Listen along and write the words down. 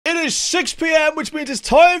is 6 PM, which means it's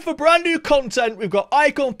time for brand new content. We've got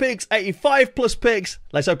icon picks, 85 plus picks.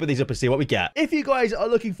 Let's open these up and see what we get. If you guys are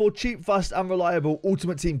looking for cheap, fast, and reliable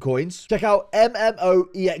Ultimate Team coins, check out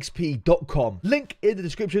MMOEXP.com. Link in the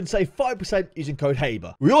description. Save 5% using code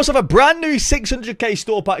HABER. We also have a brand new 600k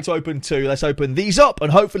store pack to open too. Let's open these up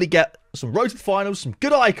and hopefully get some road to the finals, some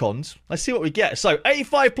good icons. Let's see what we get. So,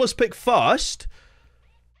 85 plus pick first.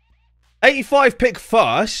 85 pick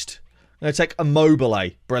first. I'm going to take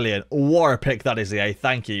Immobile. Brilliant. What a pick that is, EA.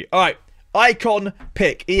 Thank you. All right. Icon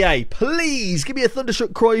pick. EA, please give me a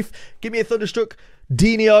Thunderstruck Cruyff. Give me a Thunderstruck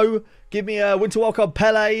Dino. Give me a Winter Wildcard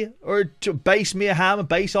Pele. Or a base Mia Hamm, a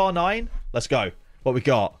base R9. Let's go. What we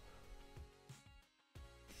got?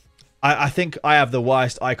 I think I have the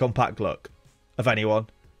worst icon pack look of anyone.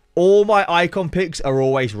 All my icon picks are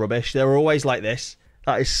always rubbish. They're always like this.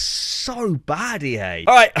 That is so bad, EA.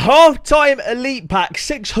 All right, half-time elite pack,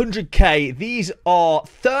 600k. These are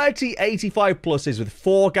 30 85 pluses with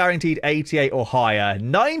 4 guaranteed 88 or higher.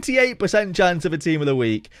 98% chance of a team of the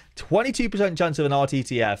week. 22% chance of an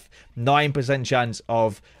RTTF. 9% chance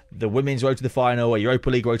of the Women's Road to the Final, a Europa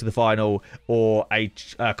League Road to the Final, or a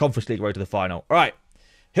Conference League Road to the Final. All right,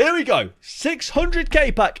 here we go.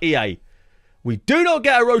 600k pack, EA. We do not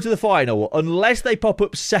get a Road to the Final unless they pop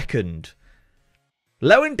up second.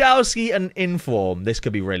 Lewandowski and Inform. This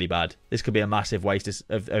could be really bad. This could be a massive waste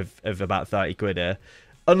of about 30 quid here.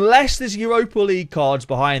 Unless there's Europa League cards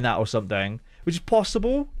behind that or something, which is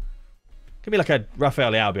possible. Could be like a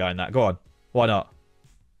Rafael Leao behind that. Go on. Why not?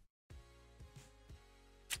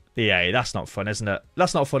 EA, that's not fun, isn't it?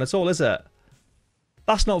 That's not fun at all, is it?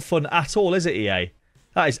 That's not fun at all, is it, EA?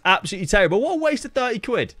 That is absolutely terrible. What a waste of 30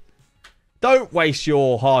 quid. Don't waste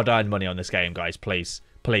your hard-earned money on this game, guys, please.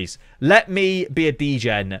 Please, let me be a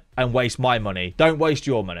degen and waste my money. Don't waste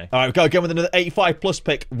your money. All right, we go again with another 85 plus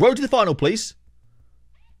pick. Road to the final, please.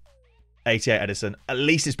 88 Edison. At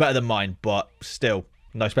least it's better than mine, but still,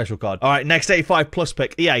 no special card. All right, next 85 plus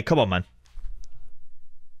pick. EA, come on, man.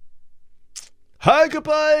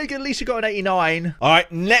 Hergerberg, at least you got an 89. All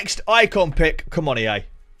right, next icon pick. Come on, EA.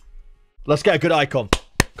 Let's get a good icon.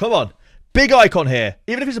 Come on. Big icon here,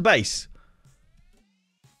 even if it's a base.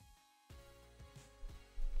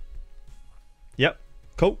 Yep.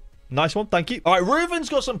 Cool. Nice one. Thank you. All right. Reuven's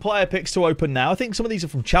got some player picks to open now. I think some of these are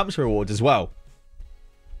from Champs Rewards as well.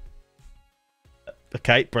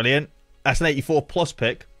 Okay. Brilliant. That's an 84 plus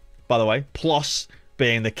pick, by the way. Plus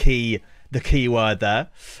being the key word there.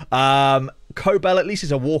 Kobel at least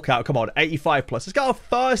is a walkout. Come on. 85 plus. Let's get our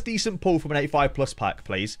first decent pull from an 85 plus pack,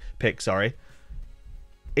 please. Pick, sorry.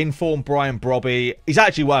 Inform Brian Brobby. He's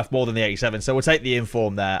actually worth more than the 87, so we'll take the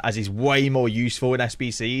Inform there as he's way more useful in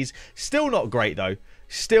SBCs. Still not great, though.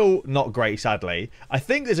 Still not great, sadly. I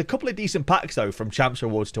think there's a couple of decent packs, though, from Champs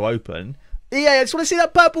Rewards to open. EA, I just want to see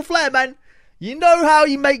that purple flare, man. You know how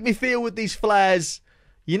you make me feel with these flares.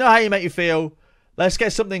 You know how you make me feel. Let's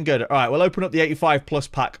get something good. All right, we'll open up the 85 plus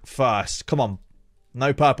pack first. Come on.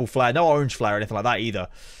 No purple flare, no orange flare or anything like that either.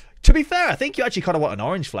 To be fair, I think you actually kind of want an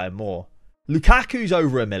orange flare more. Lukaku's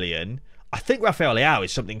over $1 million. I think Rafael Leao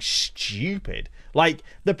is something stupid. Like,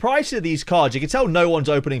 the price of these cards, you can tell no one's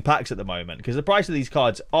opening packs at the moment because the price of these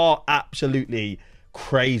cards are absolutely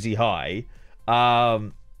crazy high.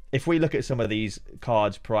 If we look at some of these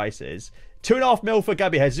cards' prices, 2.5 mil for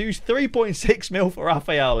Gabby Jesus, 3.6 mil for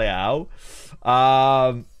Rafael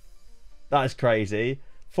Leao. That's crazy.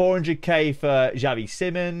 400k for Xavi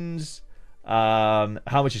Simons.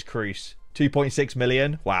 How much is Cruz? 2.6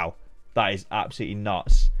 million. Wow. That is absolutely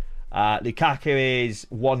nuts. Lukaku is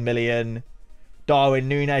 1 million. Darwin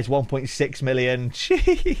Núñez 1.6 million.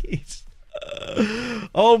 Jeez.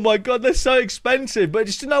 Oh my god, they're so expensive. But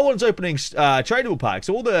just no one's opening tradable packs.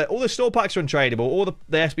 All the store packs are untradeable. All the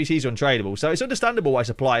SBCs are untradeable. So it's understandable why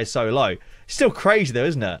supply is so low. It's still crazy though,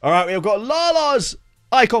 isn't it? All right, we've got Lala's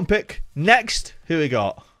icon pick. Next, who we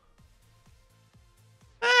got?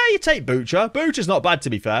 You take Butcher. Butcher's not bad, to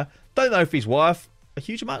be fair. Don't know if he's worth a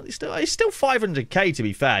huge amount. It's still 500k, to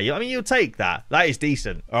be fair. I mean, you'll take that. That is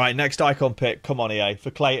decent. All right, next icon pick. Come on, EA.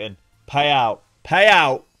 For Clayton. Pay out. Pay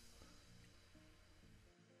out.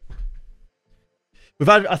 We've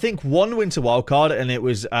had, I think, one Winter Wildcard, and it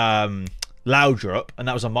was Laudrup, and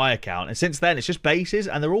that was on my account. And since then, it's just bases,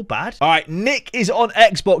 and they're all bad. All right, Nick is on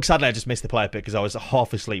Xbox. Sadly, I just missed the player pick because I was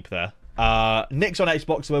half asleep there. Nick's on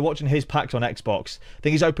Xbox, so we're watching his packs on Xbox. I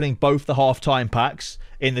think he's opening both the half-time packs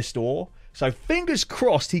in the store. So fingers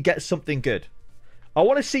crossed he gets something good. I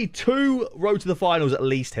want to see 2 road to the finals at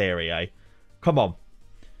least here, EA. Come on.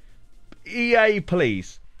 EA,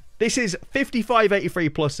 please. This is 55 83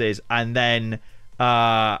 pluses and then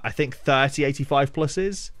I think 30 85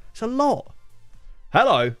 pluses. It's a lot.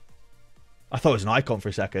 Hello. I thought it was an icon for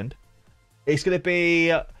a second. It's going to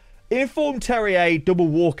be Informed Terrier double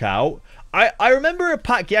walkout. I remember a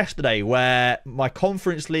pack yesterday where my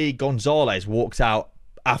Conference League Gonzalez walked out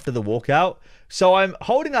after the walkout. So I'm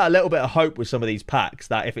holding out a little bit of hope with some of these packs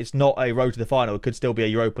that if it's not a road to the final, it could still be a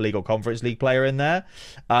Europa League or Conference League player in there.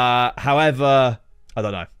 However, I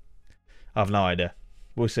don't know. I have no idea.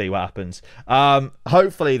 We'll see what happens.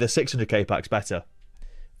 Hopefully the 600k pack's better.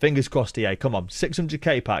 Fingers crossed, EA. Come on.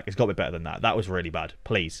 600k pack. It's got to be better than that. That was really bad.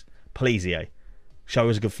 Please. Please, EA. Show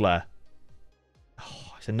us a good flair.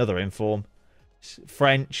 Oh, it's another inform.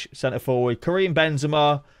 French, centre forward. Karim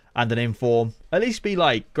Benzema and an inform. At least be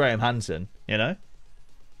like Graham Hansen, you know?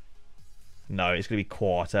 No, it's going to be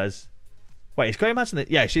Quartez. Wait, is Graham Hansen...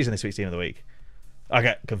 Yeah, she's in this week's Team of the Week. I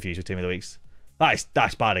get confused with Team of the Weeks.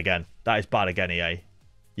 That's bad again. That is bad again, EA.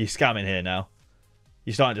 You're scamming here now.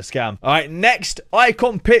 You're starting to scam. All right, next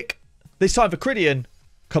icon pick. This time for Cridian.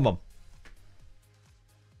 Come on.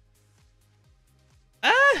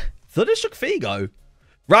 Thunderstruck Figo.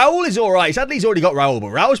 Raul is all right. Sadly, he's already got Raul, but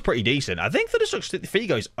Raul's pretty decent. I think Thunderstruck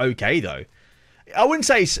Figo's okay, though. I wouldn't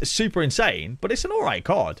say it's super insane, but it's an all right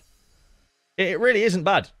card. It really isn't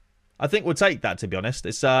bad. I think we'll take that, to be honest.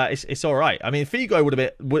 It's all right. I mean, Figo would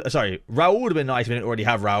have been... Sorry, Raul would have been nice if we didn't already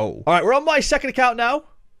have Raul. All right, we're on my second account now.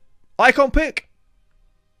 Icon pick.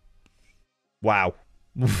 Wow.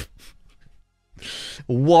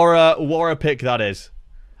 what a pick that is.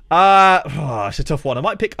 It's a tough one. I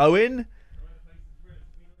might pick Owen.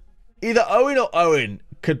 Either Owen or Owen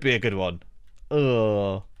could be a good one.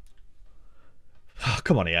 Ugh.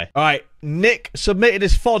 Come on, EA. All right, Nick submitted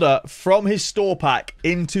his fodder from his store pack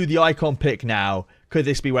into the icon pick now. Could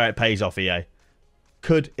this be where it pays off, EA?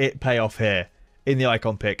 Could it pay off here in the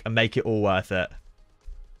icon pick and make it all worth it?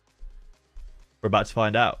 We're about to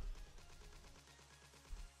find out.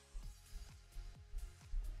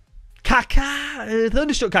 Kaka!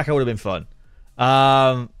 Thunderstruck Kaka would have been fun.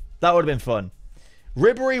 That would have been fun.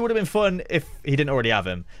 Ribery would have been fun if he didn't already have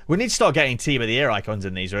him. We need to start getting Team of the Year icons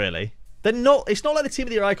in these, really. They're not... It's not like the Team of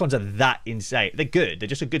the Year icons are that insane. They're good. They're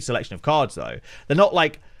just a good selection of cards, though. They're not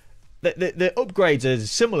like... The upgrades are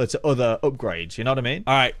similar to other upgrades. You know what I mean?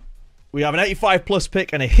 All right. We have an 85+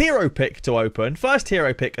 pick and a hero pick to open. First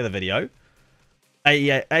hero pick of the video.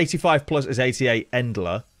 85+ is 88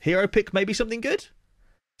 Endler. Hero pick maybe something good?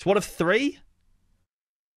 It's one of 3.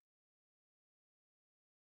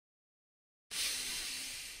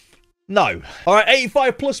 No. All right,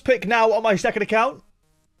 85+ pick now on my second account.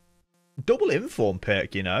 Double inform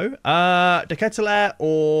pick, you know. De Ketelaere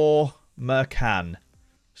or Mercan?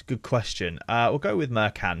 It's a good question. We'll go with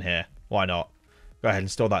Mercan here. Why not? Go ahead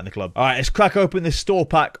and store that in the club. All right, let's crack open this store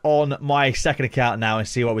pack on my second account now and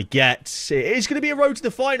see what we get. It is going to be a road to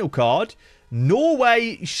the final card.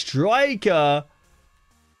 Norway striker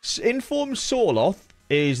Inform Sorloth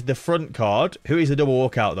is the front card. Who is the double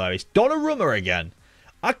walkout, though? It's Donnarumma again.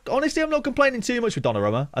 Honestly, I'm not complaining too much with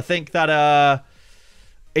Donnarumma. I think that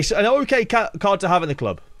it's an okay card to have in the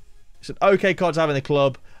club. It's an okay card to have in the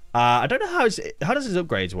club. I don't know how does his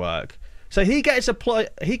upgrades work. So he gets a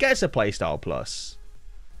playstyle plus.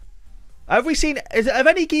 Have we seen? Have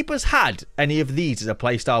any keepers had any of these as a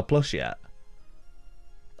playstyle plus yet?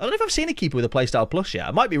 I don't know if I've seen a keeper with a playstyle plus yet.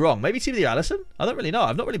 I might be wrong. Maybe Team of the Year Allison? I don't really know.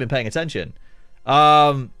 I've not really been paying attention.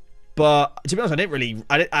 But to be honest,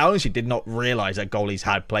 I honestly did not realise that goalies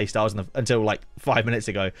had playstyles until like 5 minutes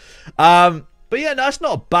ago. But yeah, no, that's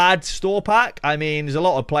not a bad store pack. I mean, there's a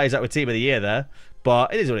lot of players that were Team of the Year there,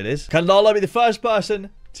 but it is what it is. Can Lala be the first person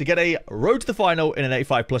to get a road to the final in an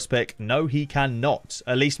 85+ pick? No, he cannot.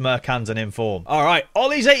 At least Mercan's an inform. All right,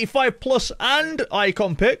 Ollie's 85+ and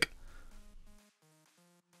icon pick.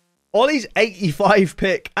 Ollie's 85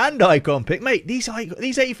 pick and icon pick. Mate, these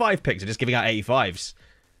 85 picks are just giving out 85s.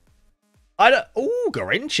 Ooh,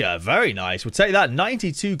 Garincha. Very nice. We'll take that.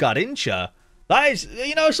 92 Garincha. That is,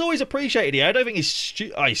 you know, it's always appreciated here. I don't think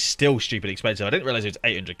he's still stupid expensive. I didn't realise it was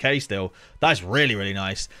 800k still. That's really, really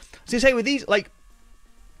nice. So you say with these, like,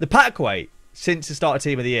 the pack weight since the start of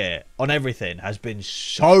Team of the Year on everything has been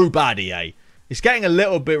so bad, EA. It's getting a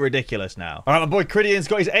little bit ridiculous now. All right, my boy Cridian's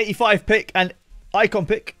got his 85 pick and icon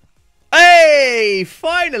pick. Hey,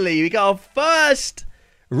 finally, we got our first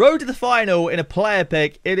road to the final in a player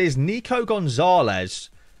pick. It is Nico Gonzalez.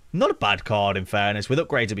 Not a bad card, in fairness. With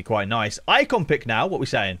upgrades, it'd be quite nice. Icon pick now. What are we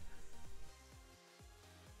saying?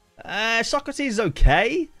 Socrates is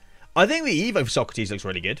okay. I think the Evo for Socrates looks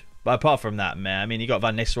really good. But apart from that, man, I mean, you got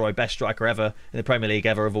Van Nistelrooy, best striker ever in the Premier League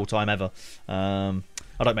ever of all time ever. I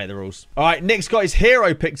don't make the rules. All right, Nick's got his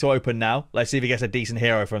hero pick to open now. Let's see if he gets a decent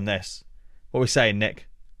hero from this. What are we saying, Nick?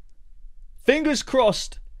 Fingers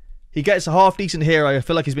crossed He gets a half-decent hero. I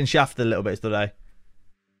feel like he's been shafted a little bit today.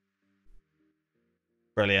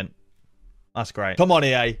 Brilliant. That's great. Come on,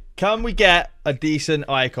 EA. Can we get a decent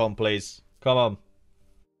icon, please? Come on.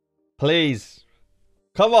 Please.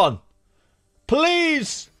 Come on.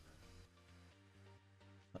 Please.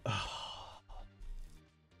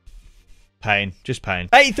 Pain. Just pain.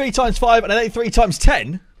 83 times 5 and an 83 times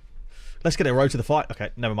 10. Let's get a road to the fight. Okay,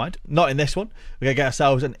 never mind. Not in this one. We're going to get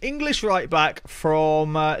ourselves an English right back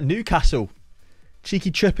from Newcastle.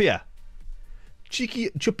 Cheeky Trippier. Cheeky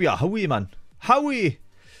Trippier. How are you, man? How are you?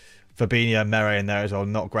 Fabinho, Mere in there as well.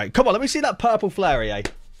 Not great. Come on, let me see that purple flare, EA.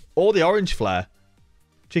 Or the orange flare.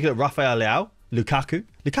 Cheeky look, Rafael Leao. Lukaku.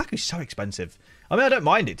 Lukaku's so expensive. I mean, I don't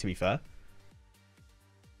mind it, to be fair.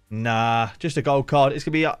 Nah, just a gold card. It's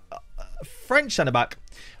going to be a French centre-back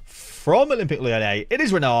from Olympique Lyonnais. It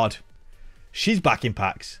is Renard. She's back in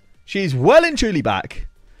packs. She's well and truly back.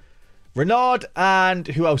 Renard and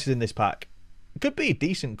who else is in this pack? Could be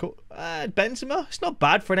decent. Benzema. It's not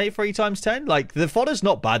bad for an 83 times 10. Like, the fodder's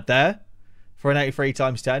not bad there for an 83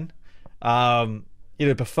 times 10. You'd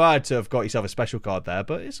have preferred to have got yourself a special card there,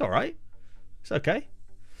 but it's all right. It's okay.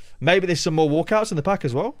 Maybe there's some more walkouts in the pack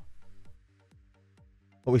as well.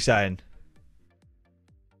 What are we saying?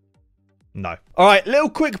 No. All right, little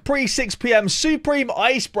quick pre-6 p.m. Supreme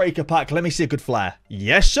Icebreaker pack. Let me see a good flare.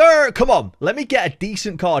 Yes, sir. Come on. Let me get a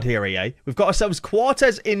decent card here, EA. We've got ourselves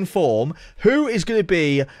Quartez in form. Who is going to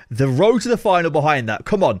be the road to the final behind that?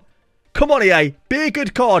 Come on. Come on, EA. Be a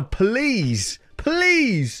good card, please.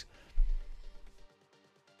 Please.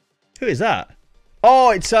 Who is that?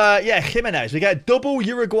 Oh, it's, yeah, Jimenez. We get double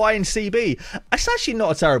Uruguayan CB. That's actually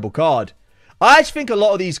not a terrible card. I actually think a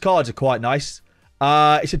lot of these cards are quite nice.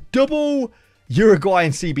 It's a double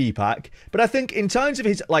Uruguayan CB pack. But I think in terms of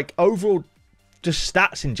his, like, overall just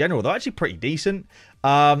stats in general, they're actually pretty decent.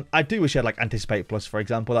 I do wish he had, like, Anticipate Plus, for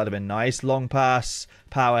example. That would have been nice. Long pass,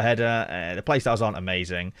 power header. The playstyles aren't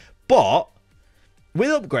amazing. But with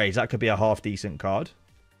upgrades, that could be a half-decent card.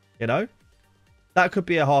 You know? That could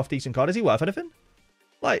be a half-decent card. Is he worth anything?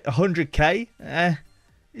 Like, 100k?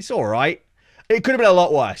 It's all right. It could have been a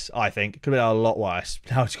lot worse, I think. It could have been a lot worse.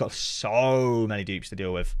 Now it's got so many dupes to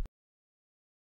deal with.